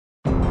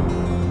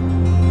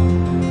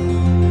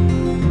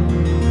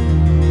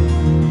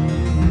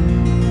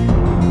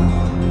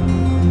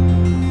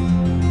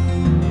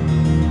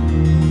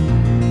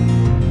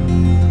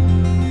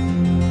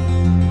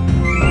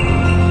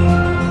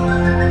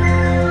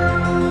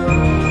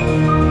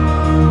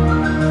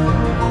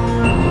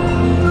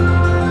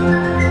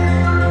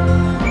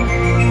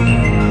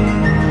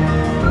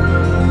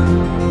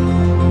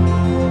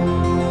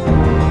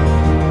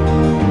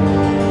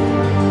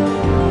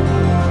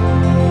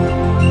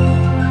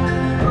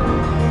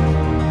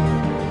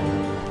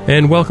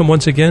And welcome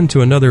once again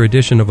to another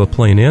edition of A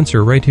Plain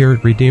Answer right here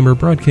at Redeemer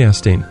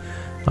Broadcasting.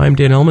 I'm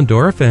Dan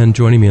Elmendorf, and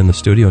joining me in the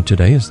studio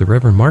today is the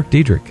Reverend Mark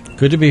Diedrich.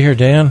 Good to be here,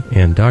 Dan.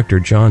 And Dr.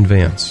 John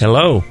Vance.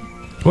 Hello.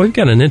 Well, we've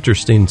got an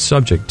interesting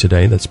subject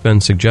today that's been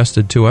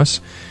suggested to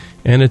us,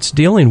 and it's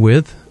dealing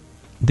with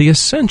the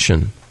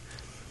Ascension.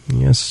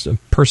 Yes, a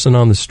person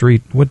on the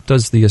street, what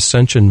does the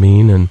Ascension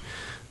mean? And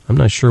I'm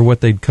not sure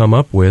what they'd come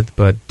up with,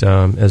 but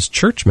as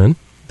churchmen,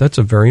 that's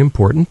a very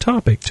important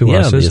topic to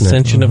us, isn't it? Yeah, the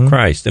Ascension of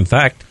Christ. In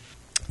fact,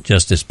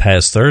 just this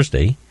past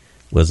Thursday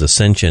was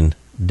Ascension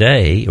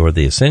Day, or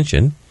the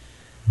Ascension,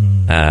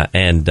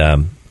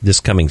 and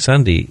this coming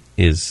Sunday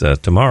is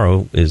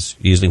tomorrow is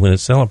usually when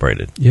it's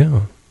celebrated.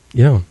 Yeah.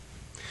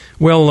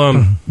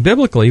 Well,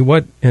 biblically,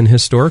 and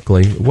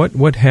historically,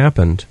 what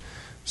happened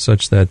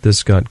such that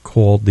this got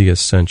called the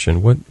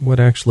Ascension? What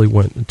actually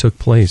took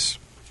place?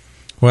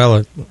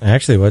 Well,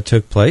 actually what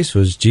took place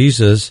was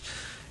Jesus,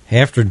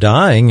 after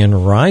dying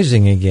and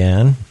rising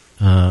again,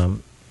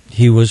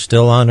 he was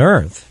still on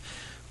earth.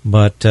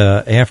 But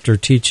after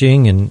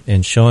teaching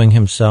and showing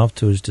himself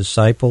to his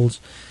disciples,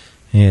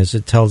 as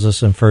it tells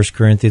us in 1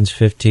 Corinthians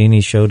 15,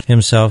 he showed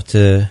himself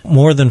to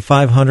more than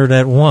 500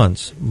 at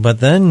once.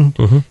 But then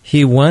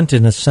he went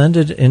and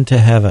ascended into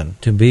heaven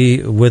to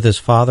be with his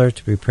Father,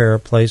 to prepare a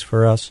place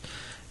for us.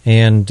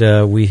 And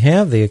we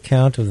have the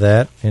account of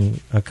that in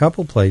a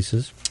couple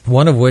places,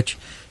 one of which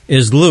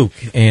is Luke.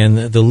 And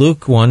the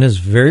Luke one is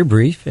very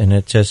brief, and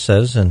it just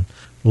says in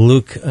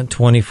Luke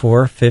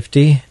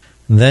 24:50,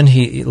 "Then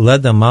he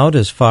led them out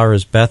as far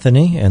as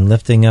Bethany, and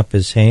lifting up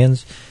his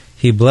hands,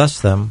 he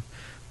blessed them.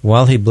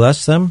 While he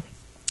blessed them,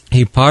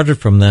 he parted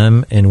from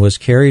them and was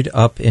carried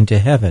up into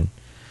heaven.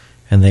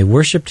 And they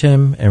worshipped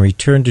him and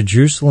returned to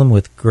Jerusalem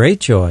with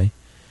great joy,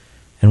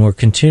 and were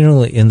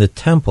continually in the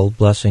temple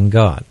blessing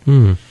God."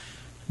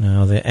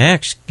 Now, the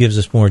Acts gives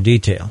us more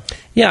detail.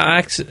 Yeah,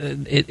 Acts,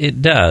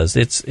 it does.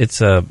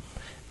 It's a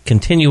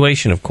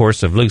continuation, of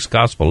course, of Luke's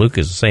Gospel. Luke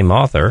is the same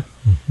author,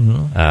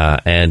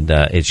 and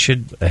it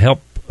should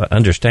help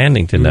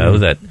understanding to know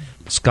that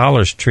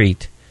scholars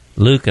treat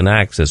Luke and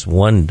Acts as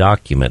one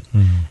document,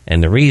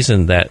 and the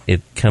reason that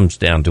it comes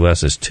down to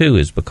us as two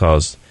is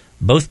because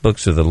both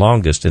books are the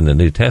longest in the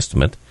New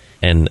Testament,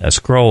 and a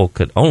scroll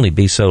could only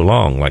be so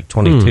long, like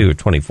 22 or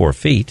 24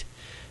 feet,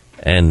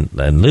 and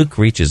Luke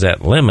reaches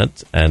that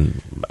limit,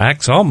 and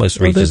Acts almost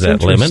reaches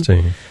that limit.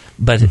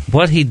 But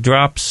what he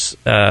drops,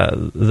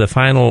 the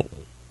final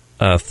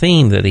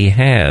theme that he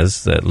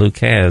has, that Luke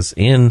has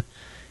in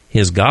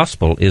his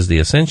gospel, is the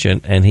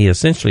Ascension, and he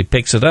essentially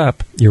picks it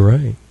up. You're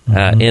right.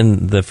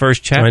 In the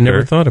first chapter I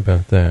never thought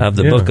about that. of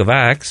the book of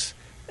Acts.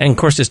 And, of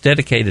course, it's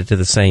dedicated to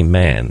the same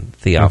man,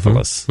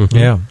 Theophilus,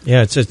 Yeah,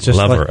 it's just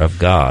lover of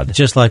God.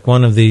 Just like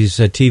one of these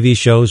TV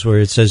shows where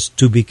it says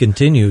 "to be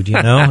continued,"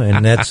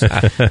 and that's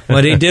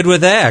what he did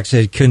with Acts.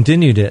 It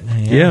continued it.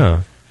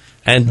 Yeah.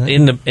 And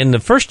in the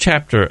first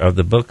chapter of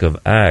the book of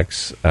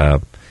Acts,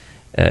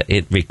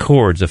 it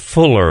records a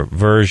fuller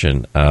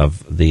version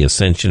of the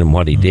Ascension and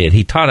what he did.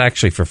 He taught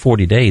actually for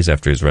 40 days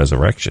after his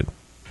resurrection.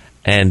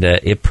 And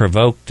it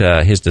provoked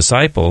his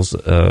disciples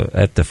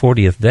at the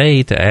 40th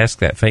day to ask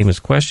that famous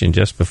question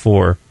just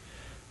before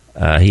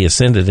he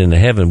ascended into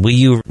heaven: "Will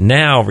you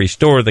now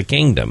restore the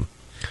kingdom?"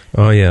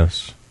 Oh,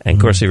 yes. And,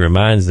 of course, he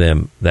reminds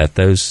them that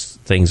those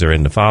things are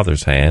in the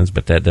Father's hands,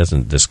 but that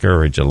doesn't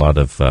discourage a lot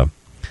of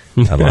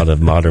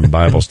modern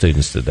Bible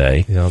students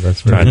today. Yeah,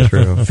 that's trying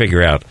very true. to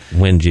figure out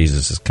when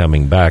Jesus is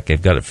coming back.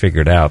 They've got it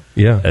figured out,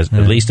 at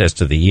least as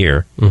to the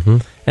year.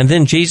 And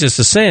then Jesus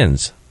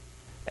ascends.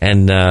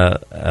 And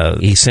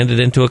he ascended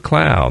into a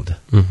cloud.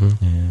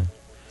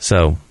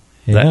 So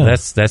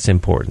that's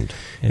important.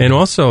 And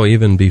also,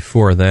 even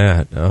before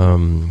that,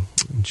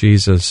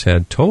 Jesus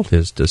had told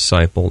his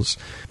disciples,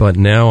 "But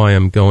now I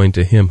am going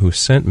to him who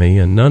sent me,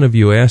 and none of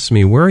you ask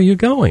me, 'Where are you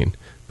going?'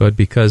 But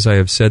because I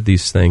have said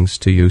these things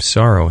to you,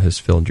 sorrow has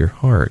filled your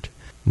heart.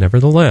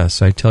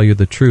 Nevertheless, I tell you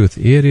the truth,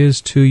 it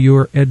is to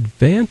your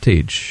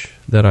advantage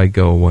that I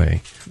go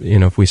away."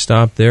 If we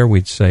stopped there,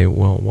 we'd say,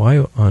 well,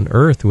 why on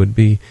earth would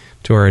be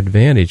to our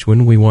advantage?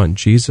 Wouldn't we want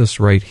Jesus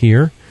right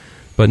here?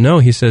 But no,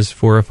 he says,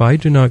 "For if I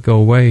do not go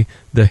away,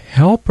 the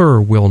Helper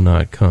will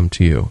not come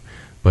to you.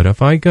 But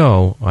if I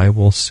go, I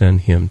will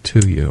send him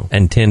to you."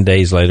 And 10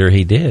 days later,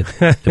 he did.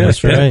 It was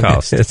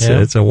Pentecost.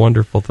 It's a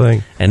wonderful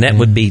thing. And that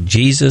would be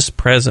Jesus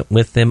present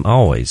with them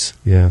always.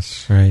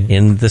 Yes. Right.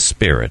 In the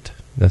Spirit.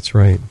 That's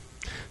right.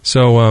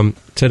 So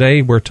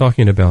today we're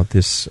talking about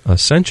this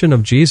ascension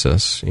of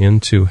Jesus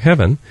into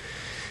heaven,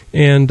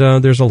 and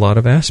there's a lot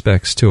of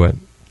aspects to it.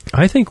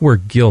 I think we're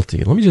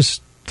guilty. Let me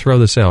just throw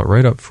this out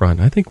right up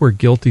front. I think we're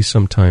guilty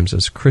sometimes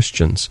as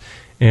Christians,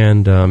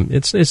 and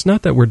it's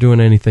not that we're doing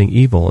anything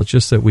evil. It's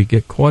just that we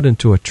get caught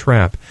into a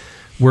trap.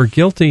 We're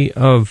guilty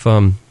of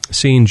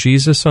seeing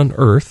Jesus on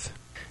earth,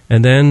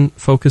 and then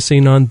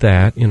focusing on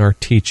that in our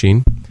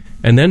teaching,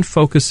 and then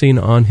focusing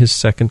on his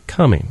second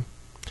coming.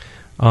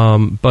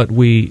 But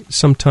we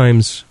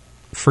sometimes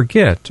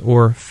forget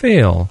or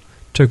fail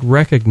to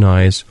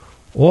recognize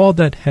all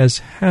that has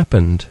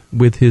happened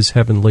with his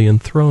heavenly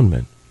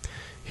enthronement.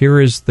 Here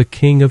is the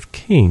King of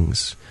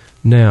Kings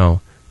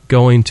now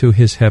going to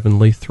his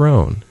heavenly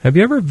throne. Have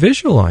you ever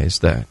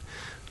visualized that?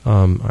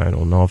 I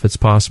don't know if it's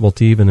possible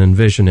to even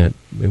envision it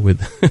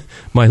with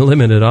my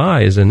limited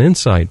eyes and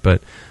insight,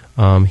 but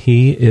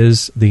he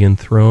is the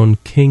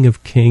enthroned King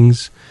of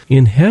Kings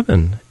in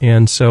heaven.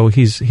 And so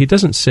he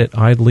doesn't sit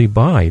idly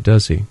by,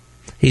 does he?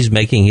 He's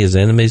making his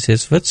enemies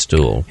his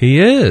footstool. He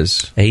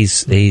is.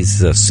 He's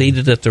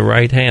seated at the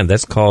right hand.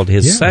 That's called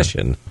his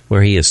session,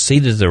 where he is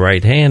seated at the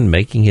right hand,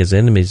 making his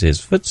enemies his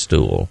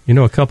footstool. You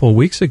know, a couple of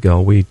weeks ago,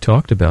 we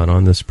talked about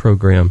on this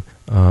program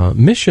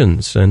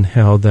missions and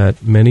how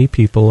that many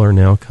people are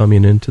now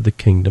coming into the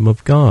kingdom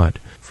of God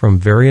from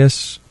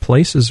various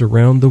places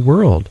around the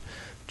world.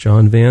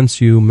 John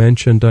Vance, you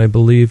mentioned, I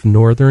believe,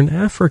 Northern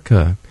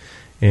Africa,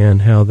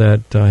 and how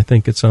that, I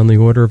think it's on the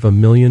order of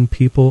 1 million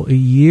people a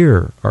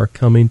year are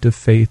coming to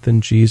faith in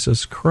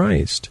Jesus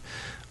Christ.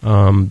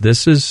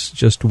 This is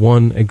just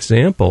one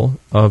example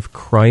of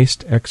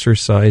Christ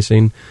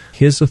exercising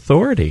his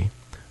authority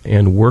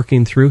and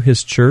working through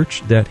his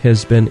church that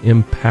has been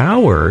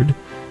empowered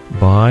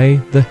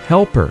by the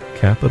Helper,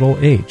 capital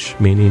H,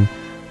 meaning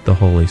the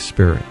Holy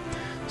Spirit.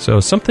 So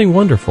something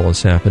wonderful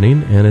is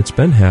happening, and it's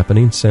been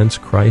happening since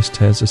Christ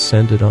has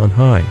ascended on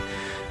high.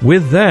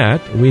 With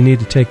that, we need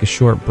to take a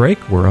short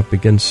break. We're up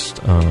against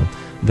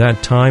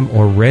that time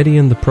already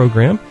in the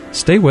program.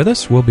 Stay with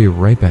us. We'll be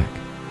right back.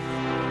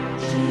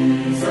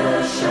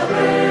 Jesus shall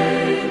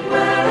reign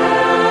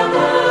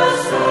wherever the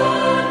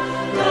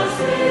sun does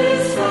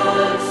his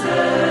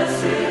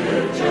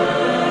successive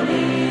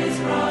journeys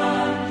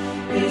run.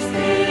 His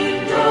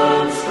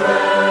kingdom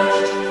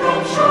stretched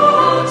from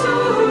shore to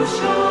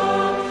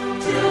shore,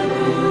 till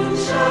moon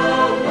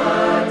shall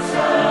wax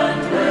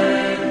and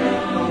wane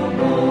no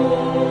more.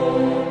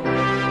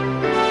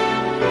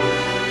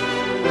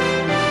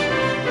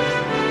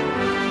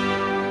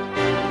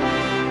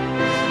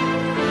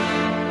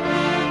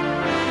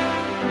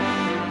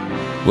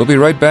 We'll be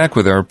right back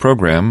with our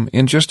program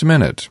in just a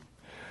minute.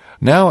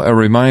 Now, a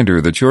reminder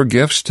that your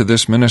gifts to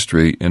this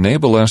ministry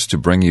enable us to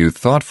bring you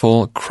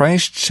thoughtful,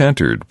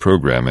 Christ-centered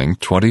programming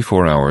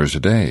 24 hours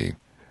a day.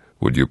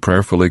 Would you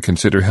prayerfully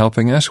consider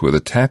helping us with a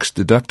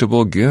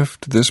tax-deductible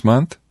gift this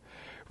month?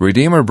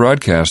 Redeemer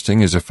Broadcasting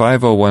is a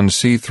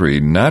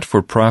 501c3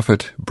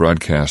 not-for-profit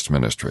broadcast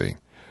ministry.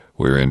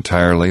 We're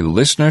entirely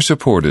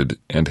listener-supported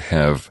and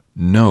have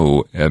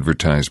no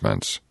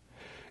advertisements.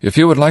 If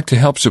you would like to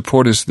help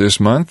support us this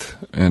month,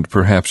 and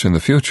perhaps in the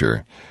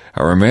future,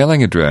 our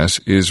mailing address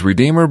is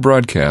Redeemer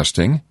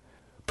Broadcasting,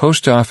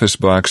 Post Office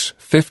Box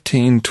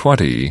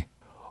 1520,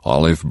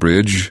 Olive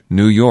Bridge,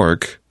 New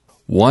York,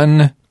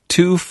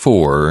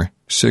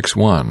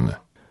 12461.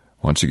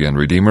 Once again,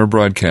 Redeemer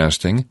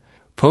Broadcasting,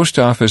 Post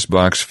Office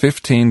Box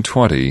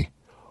 1520,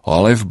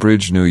 Olive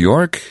Bridge, New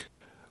York,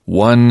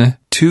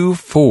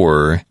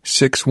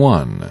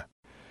 12461.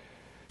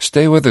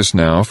 Stay with us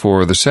now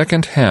for the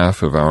second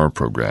half of our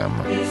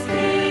program. His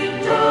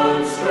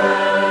kingdom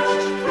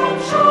stretched from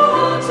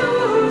shore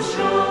to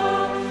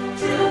shore,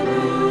 till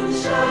moon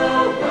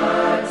shall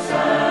wax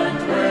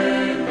and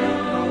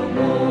wane no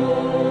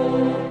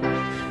more.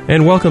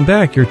 And welcome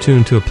back. You're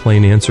tuned to A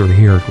Plain Answer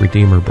here at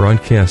Redeemer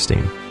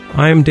Broadcasting.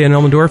 I am Dan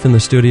Elmendorf in the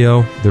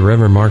studio, the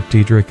Reverend Mark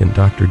Diedrich and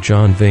Dr.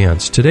 John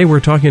Vance. Today we're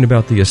talking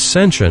about the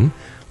Ascension.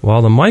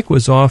 While the mic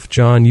was off,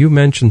 John, you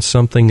mentioned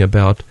something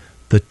about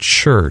the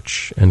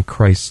church and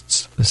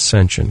Christ's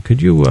ascension.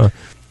 Could you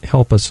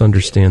help us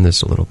understand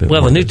this a little bit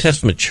more? Well, the New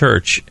Testament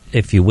church,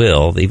 if you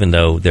will, even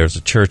though there's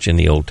a church in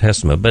the Old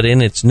Testament, but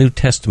in its New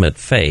Testament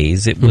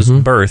phase, it was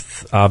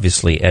birthed,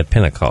 obviously, at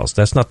Pentecost.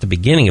 That's not the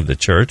beginning of the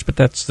church, but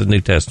that's the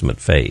New Testament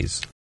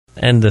phase.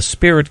 And the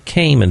Spirit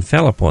came and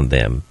fell upon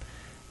them.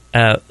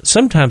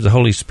 Sometimes the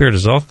Holy Spirit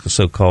is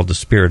also called the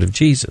Spirit of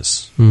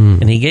Jesus.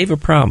 And he gave a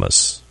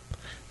promise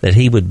that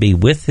he would be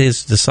with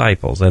his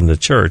disciples and the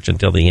church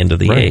until the end of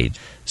the age.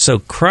 So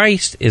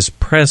Christ is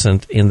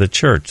present in the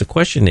church. The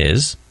question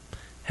is,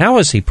 how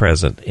is he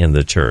present in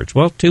the church?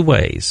 Well, two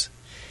ways.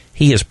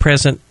 He is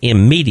present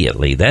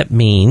immediately. That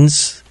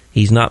means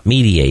he's not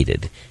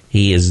mediated.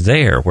 He is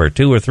there where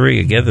two or three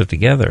are gathered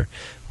together.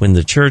 When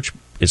the church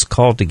is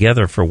called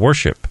together for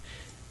worship,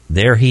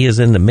 there he is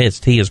in the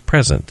midst. He is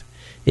present.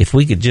 If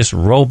we could just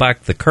roll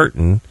back the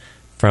curtain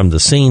from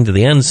the seen to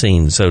the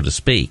unseen, so to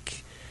speak,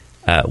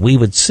 we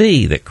would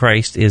see that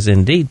Christ is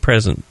indeed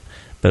present,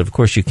 but of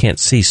course you can't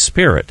see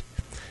Spirit.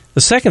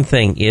 The second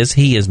thing is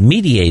he is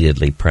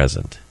mediatedly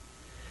present.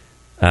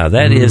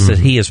 That is that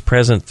he is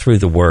present through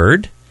the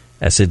Word,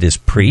 as it is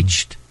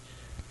preached,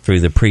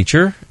 through the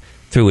preacher,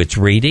 through its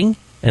reading,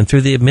 and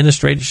through the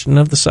administration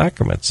of the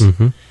sacraments.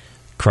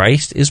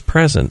 Christ is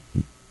present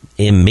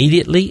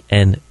immediately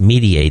and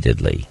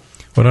mediatedly.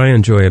 What I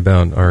enjoy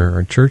about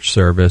our church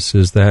service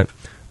is that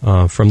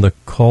from the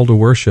call to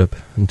worship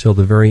until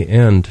the very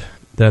end,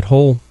 that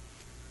whole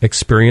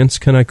experience,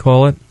 can I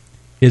call it,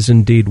 is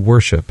indeed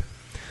worship.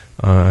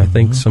 I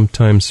think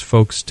sometimes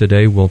folks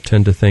today will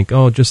tend to think,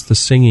 oh, just the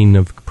singing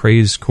of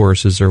praise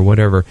courses or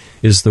whatever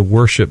is the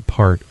worship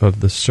part of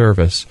the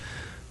service.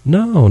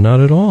 No,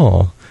 not at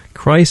all.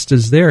 Christ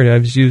is there.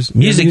 I've used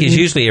Music is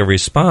usually a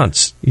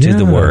response to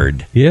the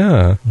word.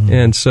 Yeah,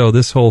 and so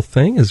this whole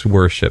thing is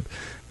worship.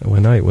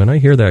 When I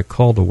hear that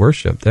call to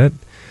worship, that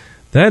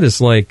is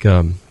like,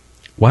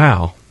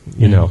 wow,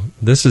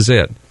 this is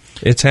it.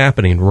 It's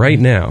happening right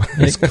now.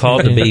 It's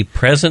called to be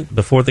present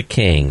before the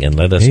King, and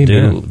let us Amen.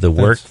 do the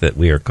work that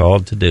we are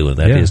called to do, and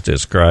that is to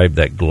ascribe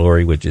that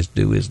glory which is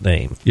due His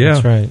name. Yeah,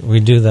 That's right. We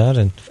do that,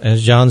 and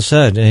as John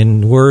said,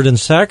 in word and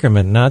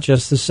sacrament, not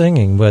just the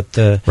singing, but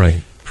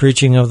right.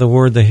 preaching of the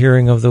word, the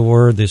hearing of the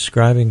word, the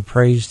ascribing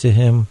praise to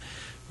Him.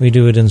 We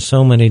do it in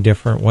so many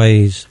different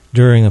ways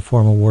during a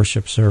formal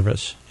worship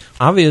service.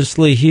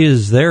 Obviously, He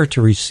is there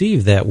to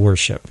receive that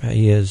worship.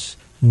 He is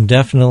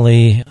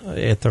definitely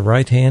at the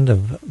right hand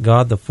of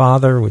God the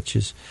Father, which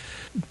is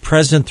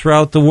present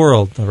throughout the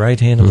world, the right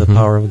hand of the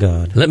power of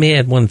God. Let me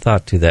add one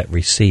thought to that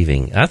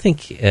receiving. I think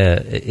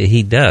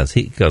He does,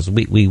 because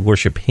we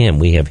worship Him.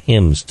 We have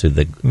hymns to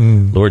the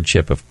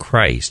Lordship of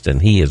Christ,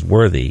 and He is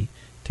worthy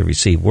to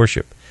receive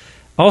worship.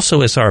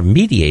 Also, as our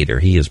mediator,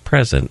 He is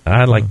present.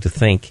 I like to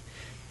think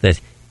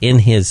that in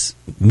His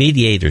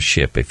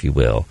mediatorship, if you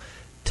will,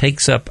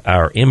 takes up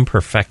our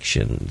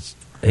imperfections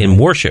in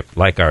worship,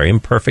 like our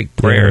imperfect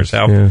prayers.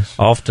 How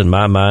often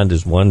my mind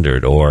has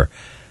wandered or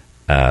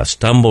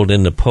stumbled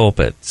in the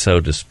pulpit, so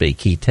to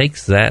speak. He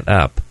takes that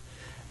up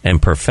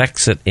and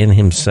perfects it in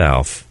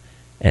Himself,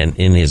 and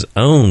in His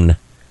own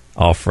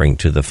offering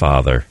to the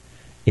Father,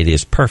 it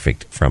is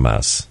perfect from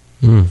us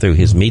through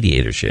His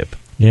mediatorship.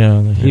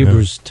 Yeah, the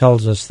Hebrews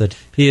tells us that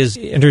He is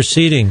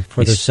interceding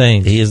for the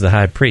saints. He is the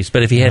high priest.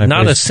 But if He had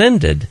not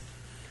ascended,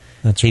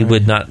 He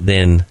would not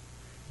then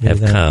have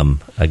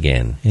come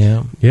again.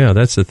 Yeah,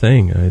 that's the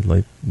thing. I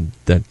like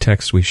that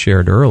text we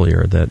shared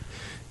earlier, that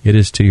it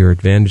is to your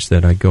advantage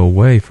that I go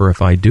away, for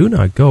if I do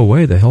not go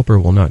away, the Helper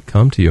will not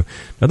come to you.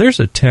 Now, there's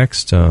a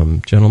text,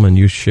 gentlemen,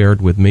 you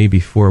shared with me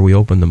before we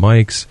opened the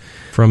mics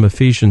from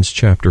Ephesians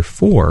chapter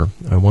 4.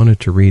 I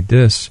wanted to read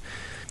this.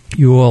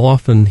 You will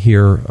often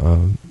hear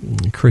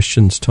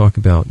Christians talk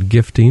about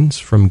giftings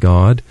from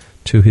God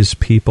to His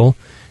people,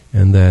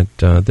 and that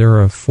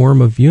they're a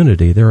form of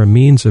unity. They're a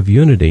means of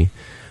unity.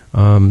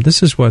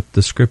 This is what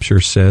the Scripture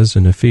says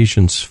in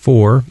Ephesians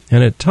 4,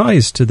 and it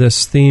ties to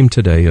this theme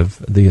today of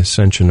the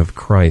ascension of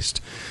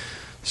Christ.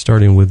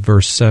 Starting with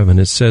verse 7,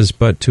 it says,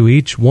 "But to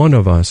each one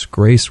of us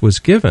grace was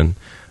given,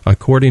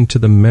 according to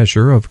the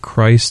measure of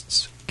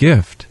Christ's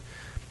gift.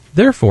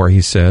 Therefore,"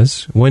 he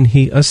says, "when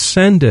He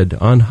ascended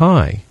on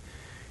high,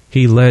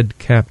 He led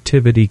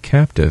captivity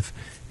captive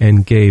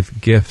and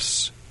gave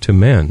gifts to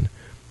men."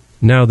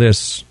 Now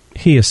this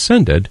He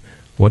ascended,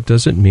 what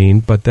does it mean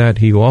but that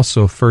He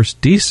also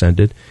first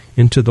descended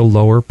into the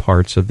lower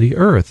parts of the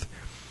earth?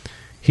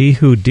 He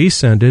who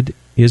descended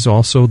is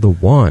also the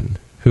one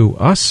who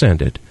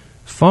ascended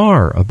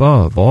far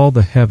above all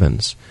the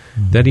heavens,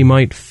 that He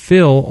might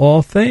fill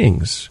all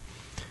things.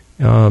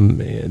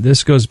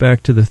 This goes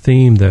back to the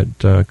theme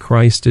that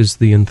Christ is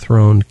the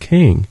enthroned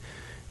King,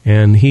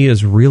 and He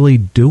is really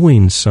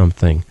doing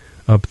something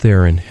up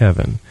there in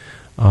heaven.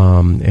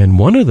 And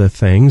one of the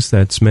things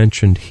that's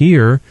mentioned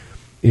here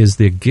is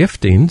the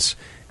giftings,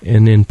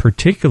 and in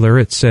particular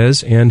it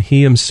says, "And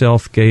He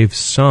Himself gave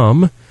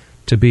some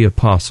to be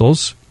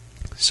apostles,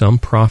 some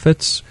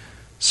prophets,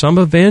 some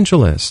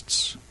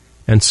evangelists,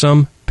 and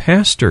some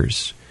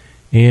pastors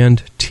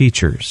and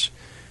teachers."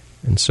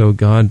 And so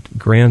God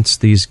grants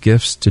these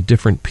gifts to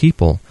different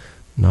people.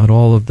 Not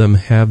all of them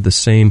have the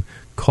same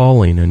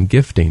calling and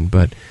gifting,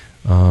 but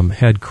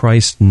had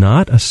Christ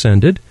not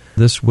ascended,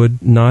 this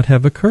would not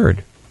have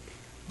occurred.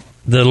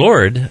 The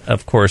Lord,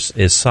 of course,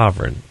 is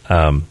sovereign.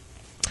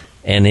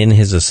 And in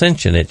His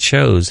ascension, it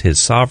shows His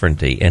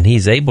sovereignty, and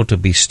He's able to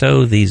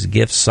bestow these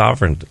gifts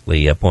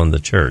sovereignly upon the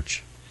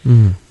church.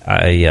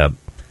 I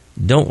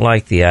don't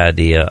like the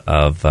idea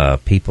of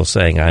people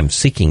saying, "I'm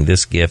seeking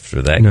this gift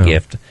or that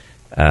gift."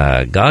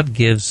 God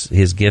gives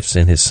His gifts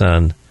in His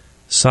Son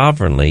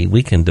sovereignly.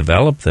 We can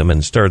develop them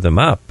and stir them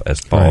up,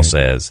 as Paul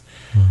says.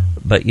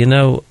 But,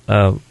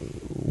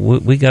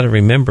 we got to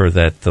remember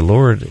that the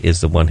Lord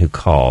is the one who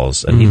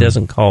calls, and He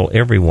doesn't call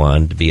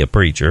everyone to be a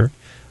preacher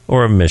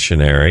or a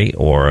missionary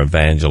or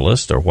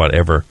evangelist or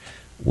whatever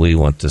we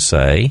want to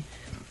say.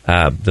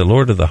 The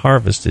Lord of the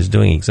harvest is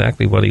doing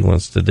exactly what He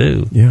wants to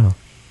do. Yeah.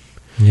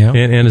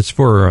 And it's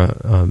for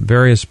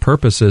various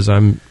purposes.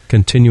 I'm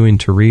continuing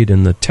to read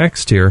in the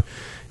text here.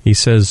 He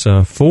says,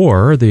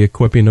 "For the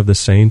equipping of the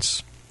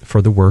saints,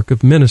 for the work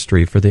of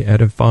ministry, for the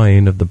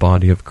edifying of the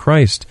body of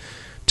Christ,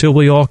 till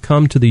we all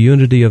come to the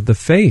unity of the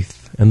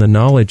faith and the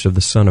knowledge of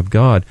the Son of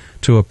God,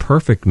 to a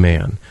perfect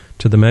man,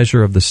 to the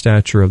measure of the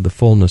stature of the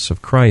fullness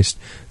of Christ,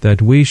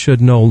 that we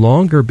should no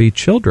longer be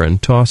children,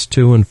 tossed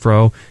to and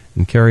fro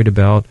and carried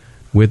about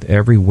with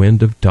every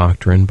wind of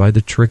doctrine, by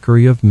the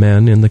trickery of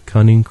men in the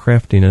cunning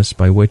craftiness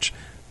by which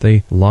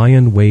they lie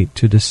in wait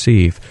to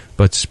deceive,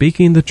 but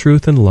speaking the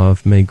truth in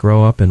love may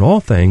grow up in all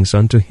things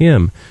unto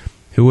Him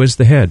who is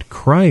the head,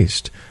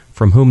 Christ,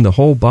 from whom the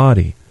whole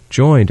body,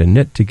 joined and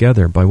knit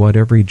together by what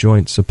every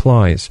joint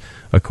supplies,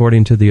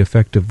 according to the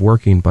effective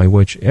working by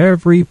which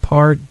every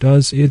part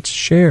does its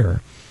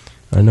share.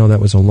 I know that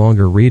was a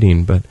longer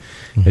reading, but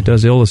it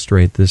does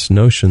illustrate this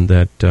notion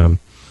that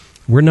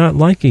we're not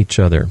like each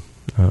other.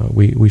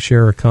 We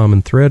share a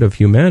common thread of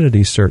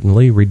humanity,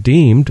 certainly,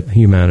 redeemed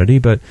humanity,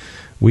 but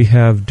we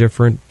have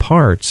different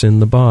parts in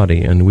the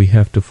body, and we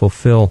have to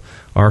fulfill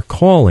our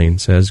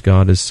callings as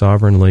God is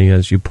sovereignly,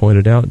 as you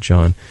pointed out,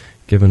 John,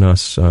 given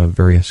us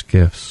various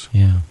gifts.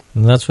 Yeah,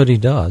 and that's what he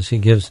does. He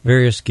gives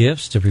various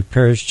gifts to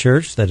prepare his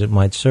church that it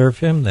might serve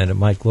him, that it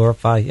might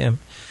glorify him,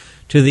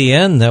 to the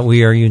end that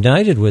we are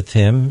united with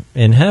him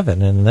in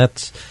heaven. And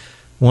that's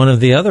one of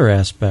the other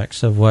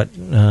aspects of what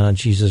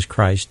Jesus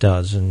Christ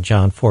does. In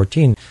John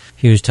 14,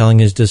 he was telling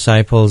his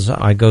disciples,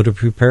 I go to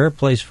prepare a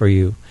place for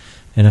you,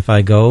 and if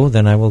I go,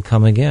 then I will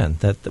come again,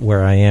 that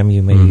where I am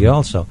you may be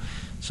also.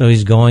 So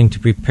he's going to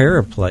prepare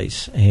a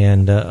place,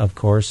 and of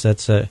course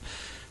that's the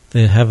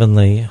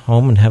heavenly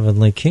home and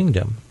heavenly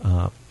kingdom.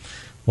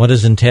 What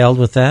is entailed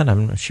with that,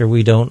 I'm sure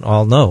we don't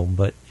all know,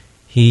 but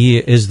he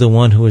is the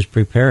one who is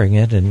preparing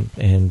it, and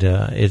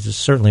it is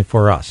certainly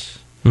for us.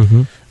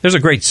 Mm-hmm. There's a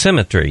great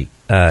symmetry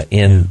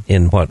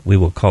in what we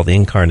will call the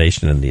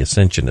incarnation and the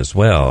ascension as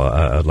well.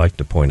 I'd like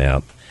to point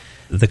out.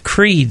 The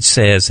Creed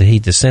says that he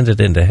descended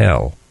into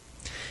hell.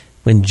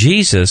 When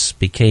Jesus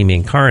became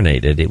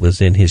incarnated, it was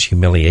in his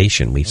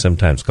humiliation. We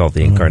sometimes call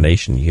the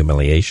incarnation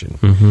humiliation.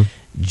 Mm-hmm.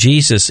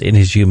 Jesus, in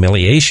his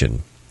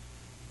humiliation,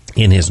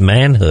 in his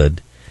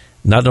manhood,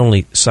 not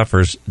only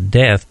suffers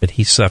death, but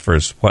he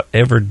suffers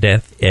whatever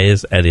death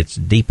is at its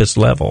deepest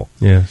level.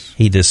 Yes.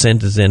 He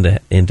descends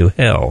into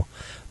hell.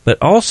 But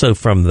also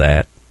from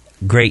that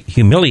great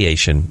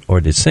humiliation or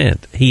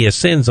descent, he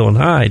ascends on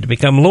high to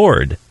become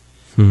Lord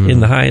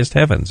in the highest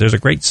heavens. There's a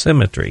great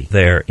symmetry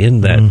there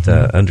in that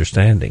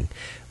understanding.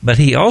 But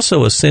he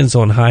also ascends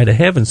on high to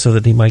heaven so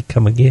that he might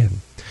come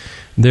again.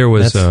 There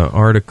was an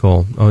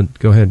article. Oh,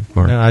 go ahead,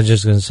 Mark. I was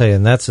just going to say,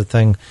 and that's the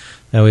thing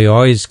that we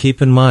always keep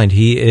in mind.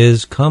 He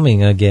is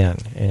coming again.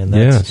 And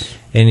that's,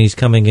 and he's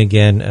coming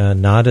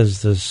again not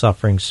as the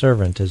suffering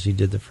servant as he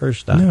did the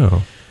first time,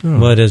 No.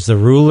 but as the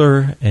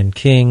ruler and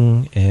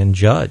king and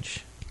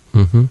judge.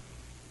 Mm-hmm.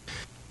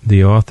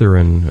 The author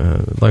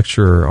and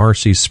lecturer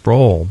R.C.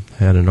 Sproul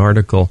had an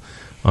article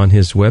on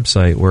his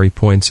website where he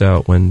points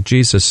out when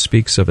Jesus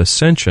speaks of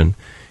ascension,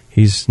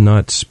 he's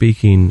not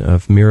speaking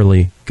of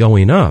merely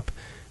going up.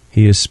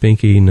 He is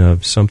speaking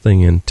of something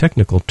in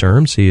technical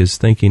terms. He is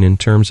thinking in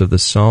terms of the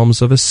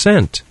Psalms of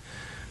Ascent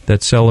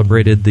that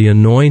celebrated the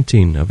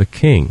anointing of a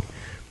king.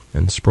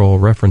 And Sproul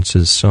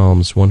references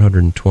Psalms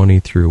 120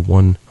 through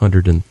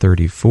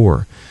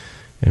 134.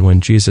 And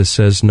when Jesus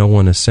says no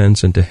one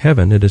ascends into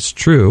heaven, it is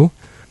true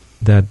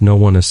that no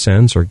one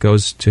ascends or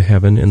goes to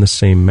heaven in the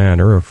same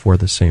manner or for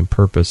the same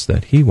purpose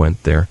that he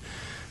went there.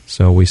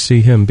 So we see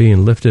him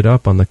being lifted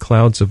up on the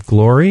clouds of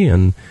glory,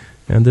 and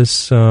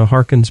this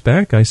harkens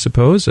back, I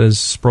suppose, as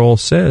Sproul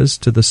says,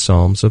 to the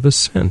Psalms of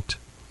Ascent.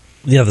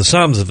 Yeah, the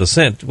Psalms of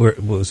Ascent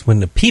was when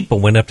the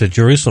people went up to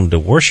Jerusalem to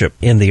worship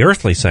in the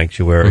earthly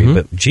sanctuary,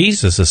 but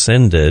Jesus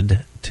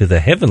ascended to the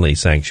heavenly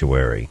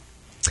sanctuary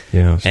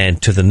and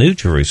to the New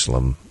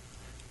Jerusalem,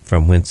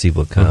 from whence he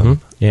will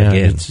come Yeah,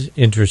 again. it's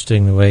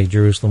interesting the way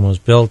Jerusalem was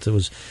built. It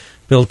was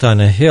built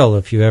on a hill.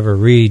 If you ever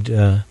read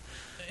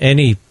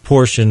any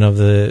portion of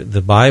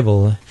the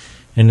Bible,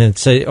 and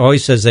it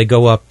always says they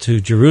go up to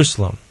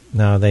Jerusalem.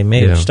 Now, they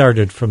may have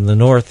started from the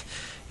north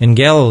in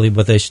Galilee,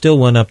 but they still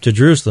went up to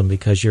Jerusalem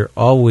because you're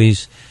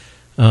always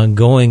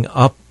going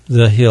up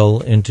the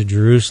hill into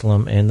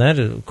Jerusalem. And that,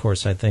 of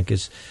course, I think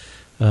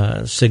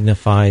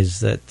signifies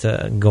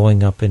that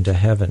going up into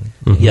heaven.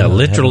 Yeah,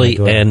 literally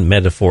and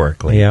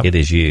metaphorically it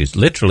is used.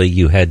 Literally,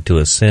 you had to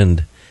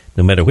ascend,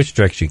 no matter which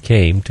direction you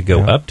came, to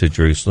go up to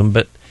Jerusalem.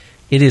 But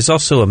it is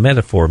also a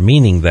metaphor,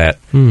 meaning that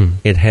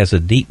it has a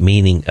deep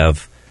meaning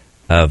of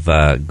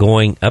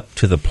going up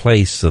to the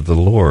place of the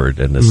Lord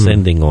and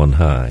ascending on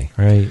high.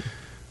 Right.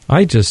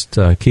 I just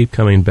keep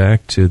coming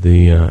back to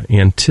the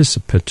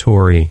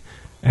anticipatory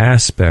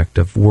aspect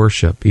of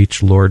worship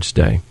each Lord's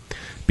Day.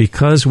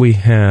 Because we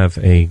have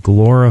a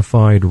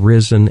glorified,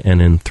 risen,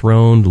 and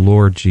enthroned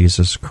Lord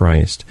Jesus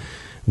Christ,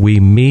 we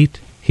meet,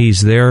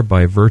 He's there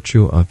by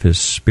virtue of His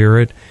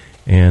Spirit,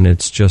 and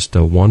it's just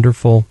a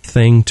wonderful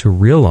thing to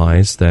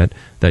realize that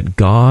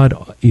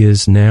God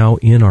is now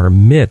in our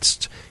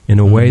midst in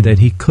a way that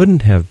He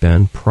couldn't have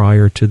been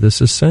prior to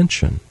this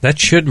ascension. That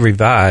should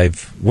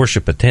revive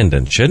worship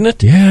attendance, shouldn't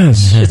it?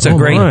 Yes. It's a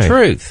great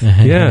truth.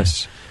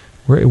 Yes.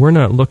 We're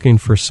not looking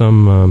for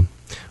some...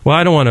 well,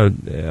 I don't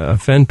want to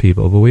offend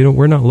people, but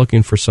we're not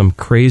looking for some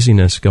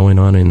craziness going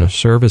on in the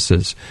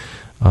services.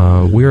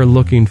 We are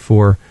looking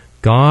for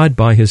God,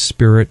 by His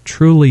Spirit,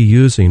 truly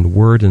using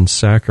word and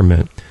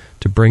sacrament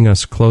to bring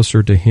us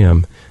closer to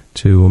Him,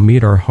 to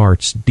meet our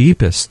heart's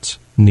deepest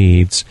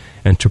needs,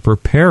 and to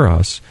prepare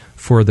us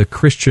for the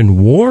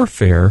Christian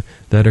warfare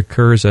that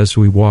occurs as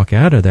we walk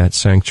out of that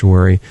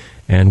sanctuary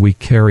and we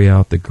carry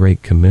out the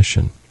Great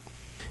Commission.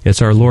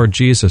 It's our Lord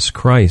Jesus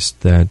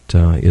Christ that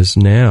is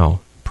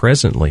now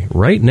presently,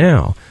 right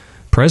now,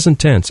 present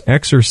tense,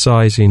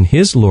 exercising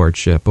his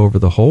lordship over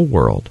the whole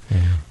world.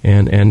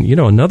 And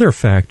another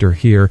factor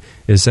here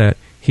is that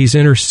he's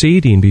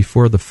interceding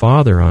before the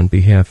Father on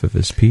behalf of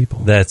his people.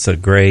 That's a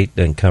great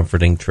and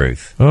comforting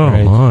truth. Oh,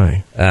 Right.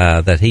 my.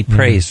 That he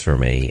prays for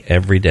me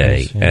every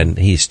day, Yes, yeah. and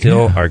he's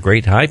still our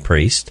great high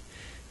priest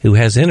who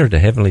has entered the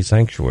heavenly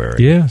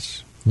sanctuary.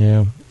 Yes.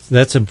 Yeah,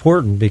 that's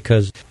important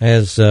because,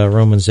 as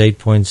Romans 8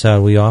 points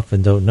out, we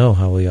often don't know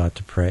how we ought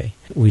to pray.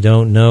 We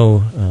don't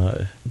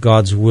know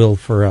God's will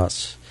for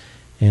us.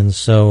 And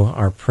so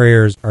our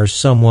prayers are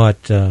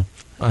somewhat,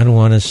 I don't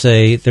want to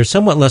say, they're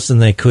somewhat less than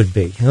they could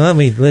be. Let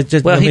me He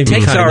be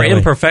takes kind our of-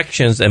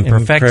 imperfections and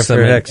perfects them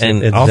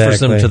and offers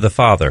them to the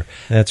Father.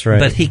 That's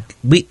right.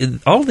 But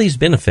all these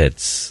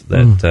benefits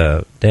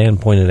that Dan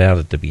pointed out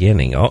at the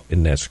beginning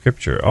in that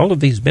scripture, all of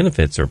these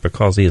benefits are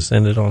because he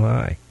ascended on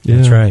high.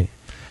 That's Yeah. right.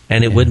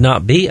 And it would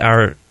not be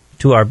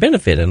to our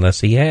benefit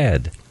unless he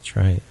had. That's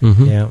right.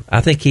 Mhm. Yeah. I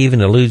think he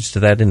even alludes to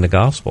that in the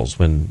Gospels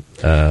when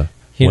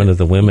one of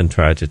the women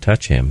tried to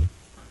touch him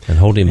and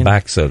hold him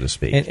back, so to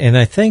speak. And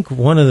I think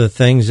one of the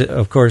things,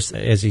 of course,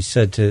 as he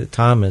said to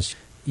Thomas,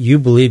 you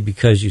believe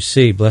because you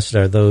see. Blessed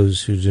are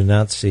those who do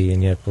not see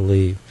and yet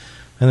believe.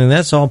 I think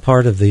that's all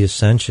part of the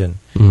ascension,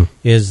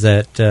 is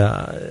that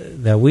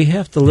that we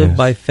have to live Yes.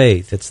 by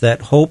faith. It's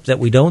that hope that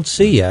we don't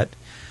see yet.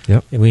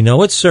 Yep. And we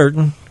know it's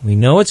certain. We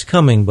know it's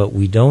coming, but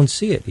we don't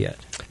see it yet.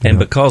 And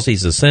because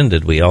he's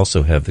ascended, we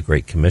also have the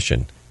Great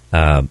Commission.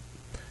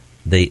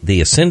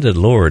 The ascended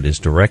Lord is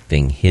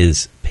directing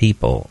his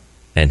people,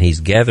 and he's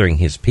gathering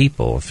his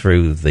people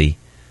through the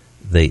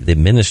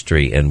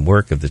ministry and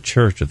work of the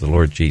church of the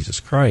Lord Jesus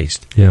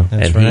Christ. Yeah.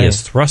 That's and right. he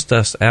has thrust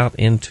us out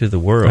into the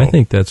world. I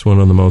think that's one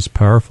of the most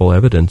powerful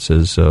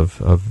evidences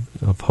of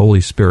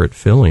Holy Spirit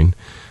filling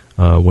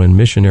when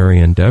missionary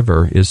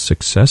endeavor is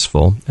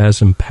successful,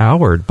 as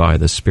empowered by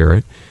the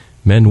Spirit.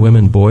 Men,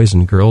 women, boys,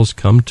 and girls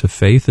come to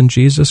faith in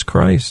Jesus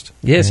Christ.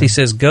 Yes, he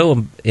says,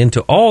 go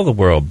into all the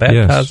world,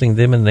 baptizing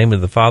them in the name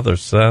of the Father,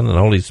 Son, and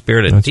Holy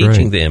Spirit, and That's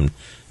teaching right. them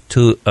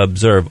to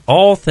observe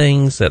all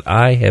things that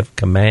I have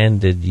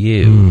commanded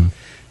you.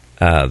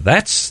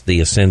 That's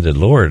the ascended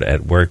Lord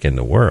at work in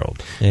the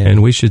world. Yeah.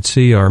 And we should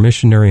see our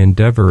missionary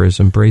endeavor as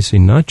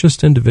embracing not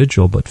just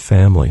individual, but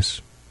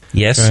families.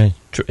 Yes, Right.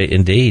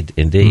 Indeed.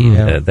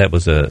 Yeah. That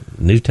was a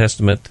New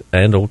Testament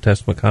and Old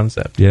Testament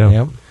concept. Yeah.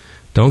 Yep.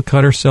 Don't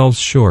cut ourselves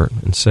short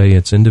and say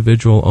it's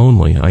individual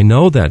only. I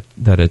know that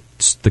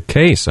it's the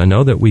case. I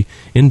know that we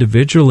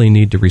individually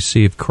need to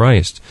receive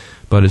Christ,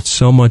 but it's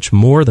so much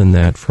more than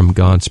that from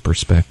God's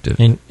perspective.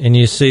 And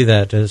you see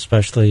that,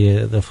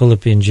 especially the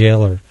Philippian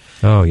jailer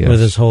Oh, yes. with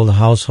his whole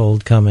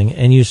household coming.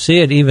 And you see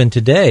it even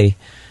today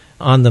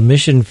on the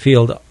mission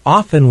field,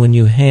 often when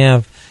you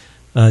have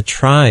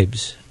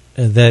tribes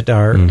that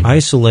are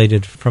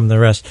isolated from the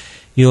rest.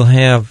 You'll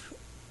have,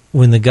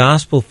 when the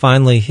gospel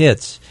finally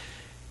hits,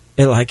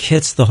 it like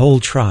hits the whole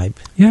tribe.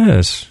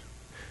 Yes.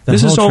 The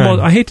This is whole almost,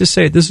 tribe. I hate to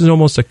say it, this is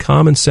almost a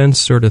common sense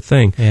sort of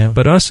thing. Yeah.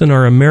 But us in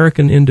our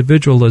American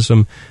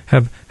individualism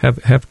have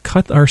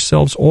cut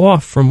ourselves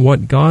off from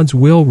what God's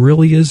will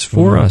really is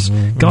for us.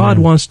 God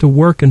wants to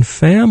work in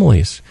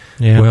families.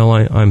 Yeah. Well,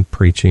 I'm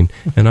preaching,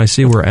 and I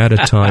see we're out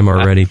of time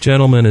already.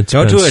 Gentlemen, it's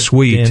Go been to it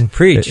sweet. and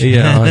preach.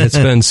 Yeah, it's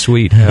been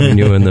sweet having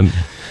you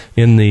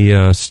in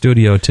the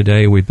studio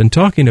today. We've been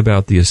talking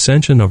about the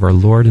ascension of our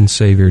Lord and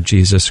Savior,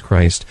 Jesus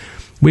Christ.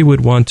 We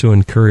would want to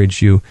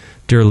encourage you,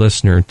 dear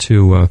listener,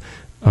 to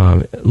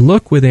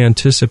look with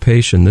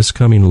anticipation this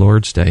coming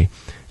Lord's Day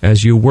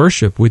as you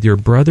worship with your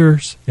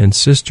brothers and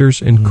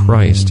sisters in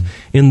Christ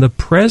in the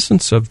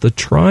presence of the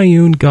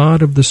triune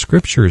God of the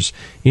Scriptures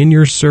in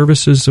your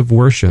services of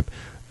worship.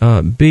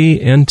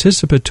 Be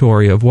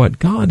anticipatory of what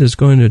God is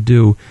going to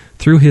do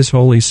through His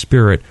Holy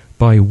Spirit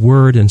by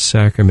word and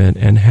sacrament,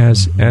 and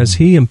as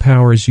He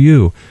empowers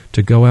you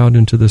to go out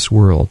into this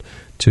world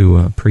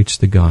to preach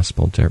the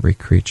gospel to every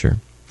creature.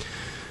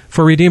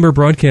 For Redeemer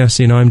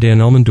Broadcasting, I'm Dan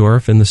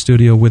Elmendorf. In the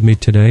studio with me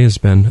today has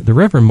been the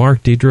Reverend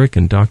Mark Diedrich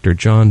and Dr.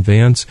 John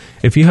Vance.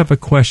 If you have a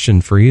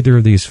question for either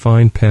of these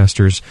fine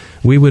pastors,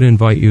 we would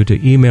invite you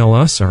to email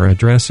us. Our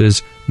address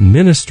is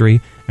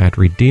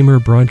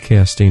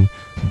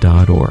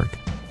ministry@redeemerbroadcasting.org.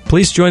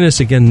 Please join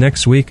us again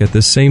next week at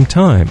the same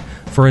time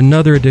for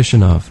another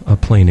edition of A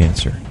Plain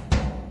Answer.